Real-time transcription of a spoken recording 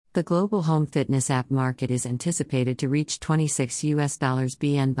The global home fitness app market is anticipated to reach $26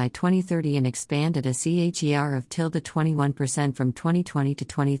 billion by 2030 and expand at a CAGR of tilde 21% from 2020 to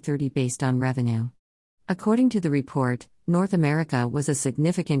 2030 based on revenue. According to the report, North America was a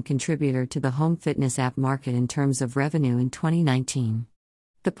significant contributor to the home fitness app market in terms of revenue in 2019.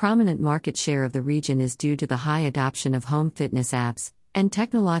 The prominent market share of the region is due to the high adoption of home fitness apps and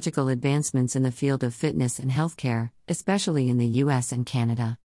technological advancements in the field of fitness and healthcare, especially in the US and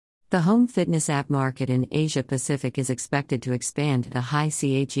Canada. The home fitness app market in Asia Pacific is expected to expand at a high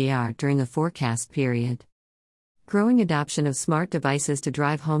CAGR during the forecast period. Growing adoption of smart devices to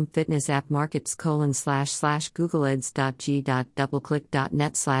drive home fitness app markets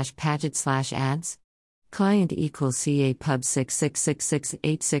 //googleads.g.doubleclick.net/paget/ads. Client equals CA pub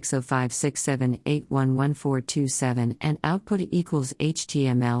 6666860567811427 and output equals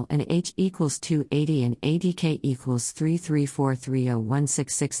HTML and H equals 280 and ADK equals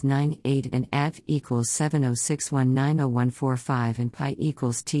 334301669 and AV equals 706190145 and Pi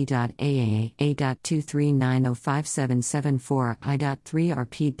equals T.AAA.239057774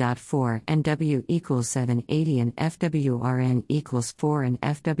 I.3RP.4 and W equals 780 and FWRN equals 4 and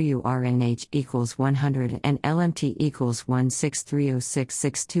FWRNH equals 100 and LMT equals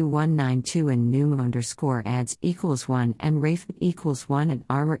 16306621992 and Noom_ads equals 1 and Rafe equals 1 and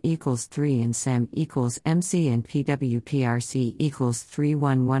Armor equals 3 and SEM equals MC and PWPRC equals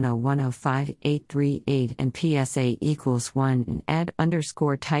 31101058838 and PSA equals 1 and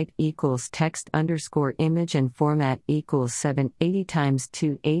add_type equals text_image and format equals 780 times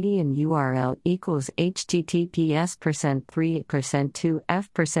 280 and URL equals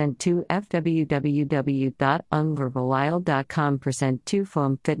https:3%2f%2 www.unverbalisle.com%2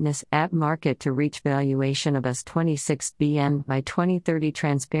 Foam fitness app market to reach valuation of us 26 bm by 2030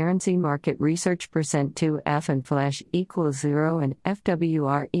 transparency market research %2 F and flash equals 0 and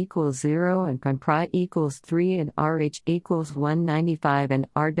FWR equals 0 and Compri equals 3 and RH equals 195 and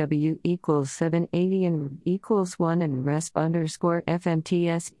RW equals 780 and equals 1 and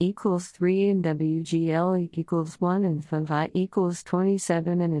resp_FMTS equals 3 and WGL equals 1 and FI equals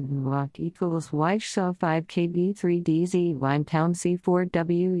 27 and WAC equals Y 5 KB 3 DZ Wime Town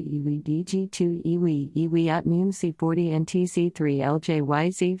C4W EWE DG2 EWE EWE Atmum C40 NTC 3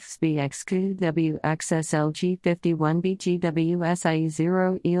 LJYZ SPX WXSLG 51 BGWSIE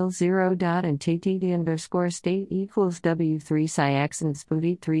 0 EL 0 dot and TTD_state equals W3 SIX and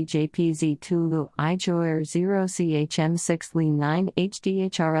Spooty 3 JPZ 2 Lu IJOR 0 CHM 6 Lean 9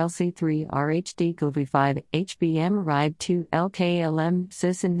 HDHRLC 3 RHD GOVI 5 HBM RIBE 2 LKLM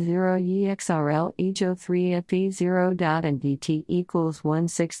SYSN 0 EXRL EJO 3 FE 0 dot and DT equals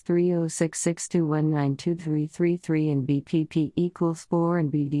 1630662192333 and BPP equals 4 and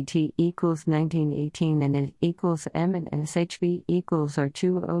BDT equals 1918 and it equals M and SHV equals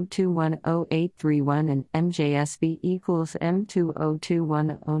R20210831 and MJSV equals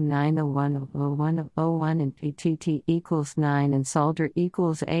M202109010101 and PTT equals 9 and Solder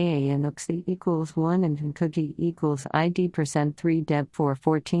equals AA and UXI equals 1 and Cookie equals ID %3 Deb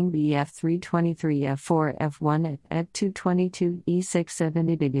 414 BF 323 F4 F1 at 222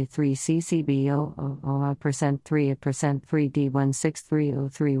 E670 3 CCBO 3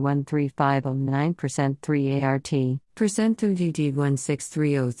 D16303135009 3 ART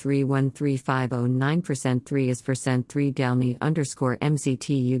 %3D16303135009 3 is %3 Dalmi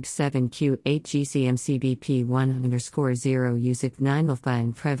 _MCT UG 7Q8 GCMCBP1 0 USIC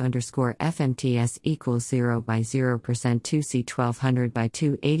 905 Prev FMTS equals 0 by 0% 2C1200 by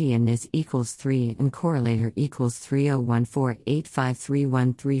 280 and NIS equals 3 and correlator equals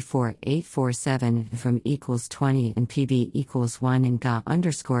 30148531348447 from equals 20 and PV equals 1 and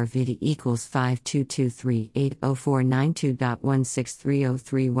GA_VID equals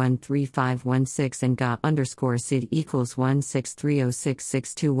 5223804292.16303135116 and GA_SID equals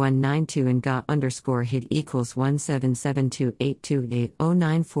 16306621992 and GA_HID equals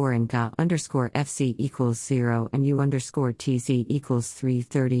 17728288094 and GA_FC equals 0 and U_TZ equals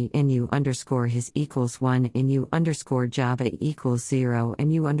 330 and U_HIS equals 1 and U_Java equals 0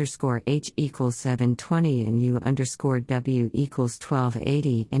 and U_H equals 720 and U_W equals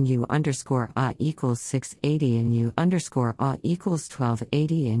 1280 and U_A equals 680 and U_A equals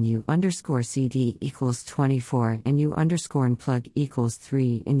 1280 and U_CD equals 24 and U_plug equals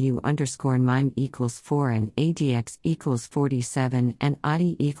 3 and U_mime equals 4 and ADX equals 47 and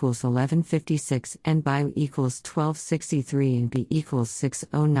ADI equals 1156 and bio equals 1263 and B equals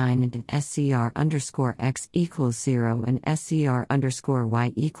 609 and SCR_X equals 0 and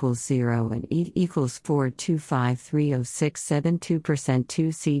SCR_Y equals 0 and EAT equals 4253067 2%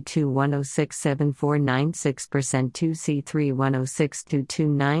 2C21067496%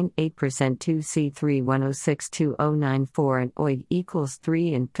 2C3106228%, 2C3106294, and OID equals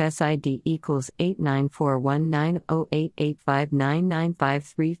 3, and PES ID equals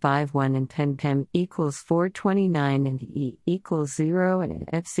 8941908885995351, and PEM equals 429, and E equals 0, and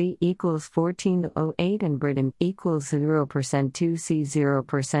FC equals 1408, and BRITM equals 0%, 2C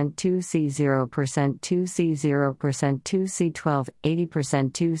 0%, 2C 0%, 2C 0%, 2C12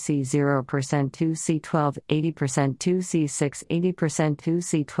 80%, 2C 0%, 2C12 80%, 2C6 80%,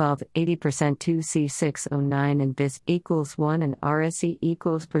 2C12 80%, 2C609, and BIS equals 1, and RSE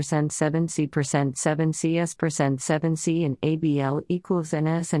equals %7C, %7CS, %7C, and ABL equals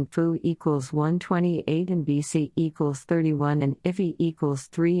NS, and FU equals 128, and BC equals 31, and IFE equals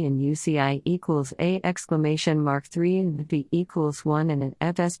 3, and UCI equals A exclamation mark 3, and V equals 1, and an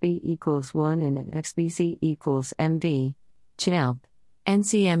FSB equals 1, and an XBC equals MV. CHNELP.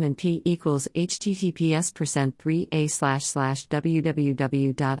 NCM and P equals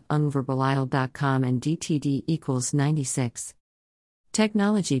https://www.unverbalisle.com, and DTD equals 96.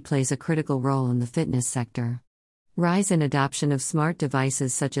 Technology plays a critical role in the fitness sector. Rise in adoption of smart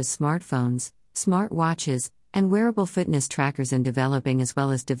devices such as smartphones, smartwatches, and wearable fitness trackers in developing as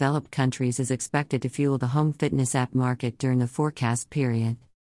well as developed countries is expected to fuel the home fitness app market during the forecast period.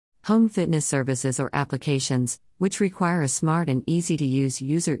 Home fitness services or applications, which require a smart and easy-to-use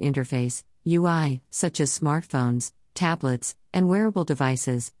user interface, UI, such as smartphones, tablets, and wearable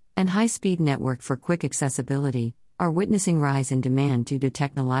devices, and high-speed network for quick accessibility, are witnessing rise in demand due to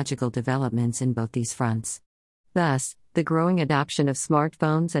technological developments in both these fronts. Thus, the growing adoption of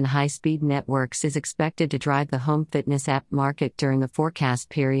smartphones and high-speed networks is expected to drive the home fitness app market during the forecast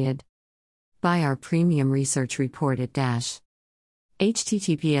period. By our premium research report at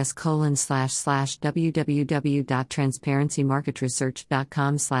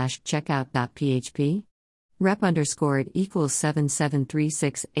https://www.transparencymarketresearch.com/checkout.php. Rep_it equals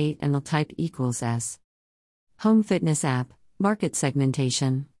 77368 and the type equals S. Home fitness app, market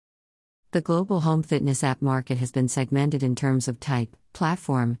segmentation. The global home fitness app market has been segmented in terms of type,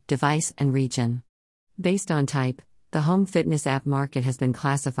 platform, device, and region. Based on type, the home fitness app market has been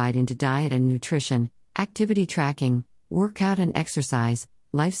classified into diet and nutrition, activity tracking, workout and exercise,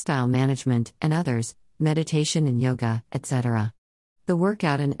 lifestyle management, and others, meditation and yoga, etc. The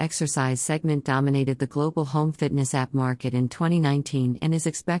workout and exercise segment dominated the global home fitness app market in 2019 and is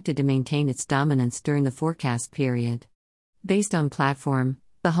expected to maintain its dominance during the forecast period. Based on platform,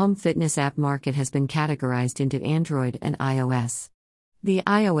 the home fitness app market has been categorized into Android and iOS. The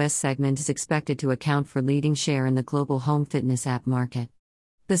iOS segment is expected to account for leading share in the global home fitness app market.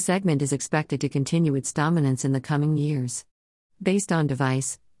 The segment is expected to continue its dominance in the coming years. Based on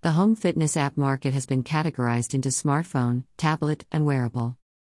device, the home fitness app market has been categorized into smartphone, tablet, and wearable.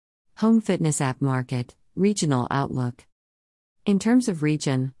 Home fitness app market, regional outlook. In terms of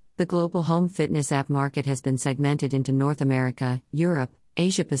region, the global home fitness app market has been segmented into North America, Europe,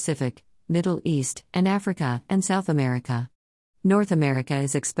 Asia Pacific, Middle East, and Africa, and South America. North America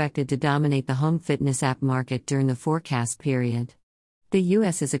is expected to dominate the home fitness app market during the forecast period. The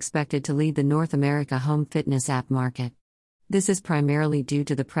US is expected to lead the North America home fitness app market. This is primarily due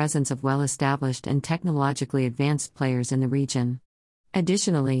to the presence of well-established and technologically advanced players in the region.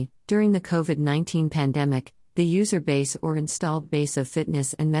 Additionally, during the COVID-19 pandemic, the user base or installed base of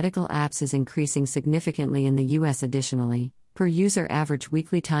fitness and medical apps is increasing significantly in the US. Additionally, per user average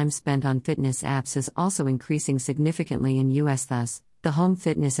weekly time spent on fitness apps is also increasing significantly in US. Thus, the home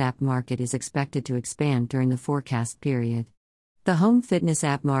fitness app market is expected to expand during the forecast period. The home fitness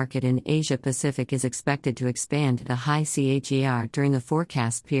app market in Asia Pacific is expected to expand at a high CAGR during the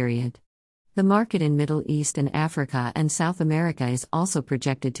forecast period. The market in Middle East and Africa and South America is also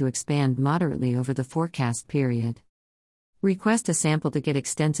projected to expand moderately over the forecast period. Request a sample to get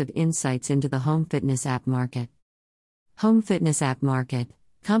extensive insights into the home fitness app market. Home fitness app market,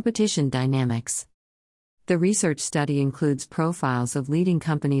 competition dynamics. The research study includes profiles of leading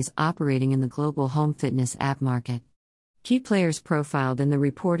companies operating in the global home fitness app market. Key players profiled in the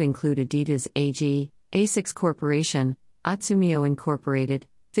report include Adidas AG, ASICS Corporation, Atsumio Incorporated,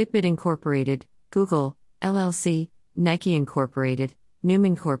 Fitbit Incorporated, Google, LLC, Nike Incorporated, Noom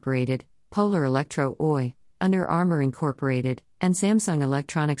Incorporated, Polar Electro Oy, Under Armour Incorporated, and Samsung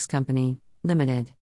Electronics Company, Limited.